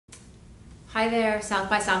Hi there, South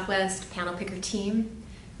by Southwest panel picker team.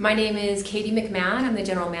 My name is Katie McMahon. I'm the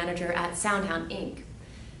general manager at SoundHound Inc.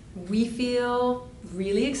 We feel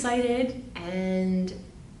really excited and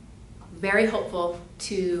very hopeful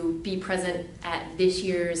to be present at this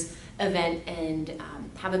year's event and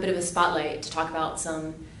have a bit of a spotlight to talk about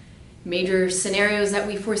some major scenarios that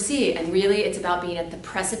we foresee. And really it's about being at the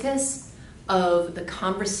precipice of the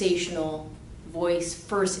conversational voice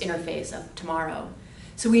first interface of tomorrow.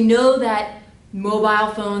 So we know that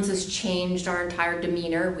mobile phones has changed our entire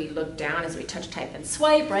demeanor. We look down as we touch, type, and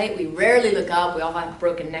swipe, right? We rarely look up. We all have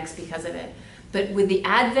broken necks because of it. But with the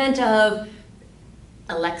advent of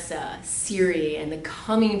Alexa, Siri, and the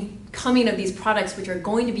coming of these products which are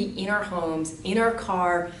going to be in our homes, in our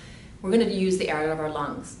car, we're going to use the air of our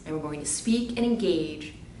lungs. And we're going to speak and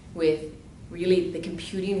engage with really the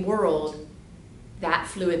computing world that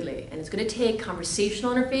fluidly. And it's going to take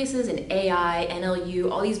conversational interfaces and AI,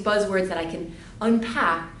 NLU, all these buzzwords that I can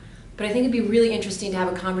unpack, but I think it'd be really interesting to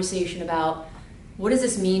have a conversation about what does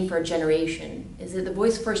this mean for a generation? Is it the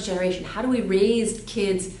voice first generation? How do we raise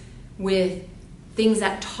kids with things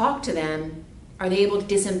that talk to them? Are they able to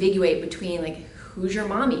disambiguate between, like, who's your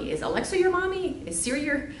mommy? Is Alexa your mommy? Is Siri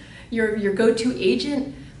your go-to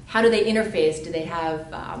agent? How do they interface? Do they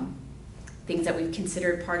have things that we've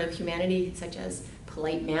considered part of humanity, such as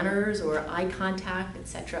polite manners or eye contact,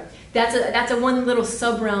 etc. That's a one little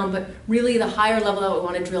sub-realm, but really the higher level that we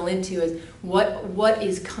want to drill into is what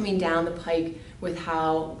is coming down the pike with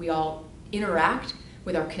how we all interact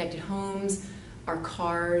with our connected homes, our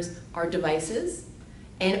cars, our devices,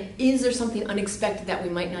 and is there something unexpected that we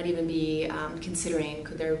might not even be considering?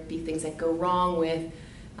 Could there be things that go wrong with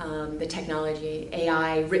the technology,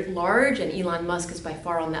 AI writ large, and Elon Musk is by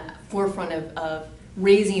far on the forefront of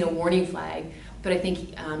raising a warning flag. But I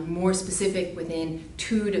think more specific, within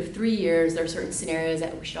 2 to 3 years, there are certain scenarios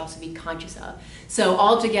that we should also be conscious of. So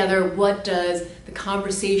altogether, what does the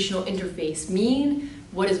conversational interface mean?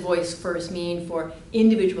 What does voice first mean for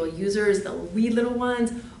individual users, the wee little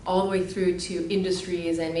ones, all the way through to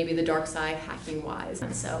industries and maybe the dark side, hacking-wise?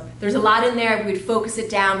 So there's a lot in there. We'd focus it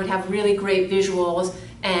down. We'd have really great visuals.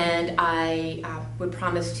 And I would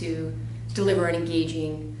promise to deliver an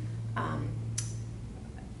engaging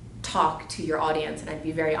talk to your audience, and I'd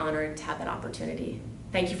be very honored to have that opportunity.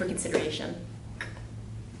 Thank you for consideration.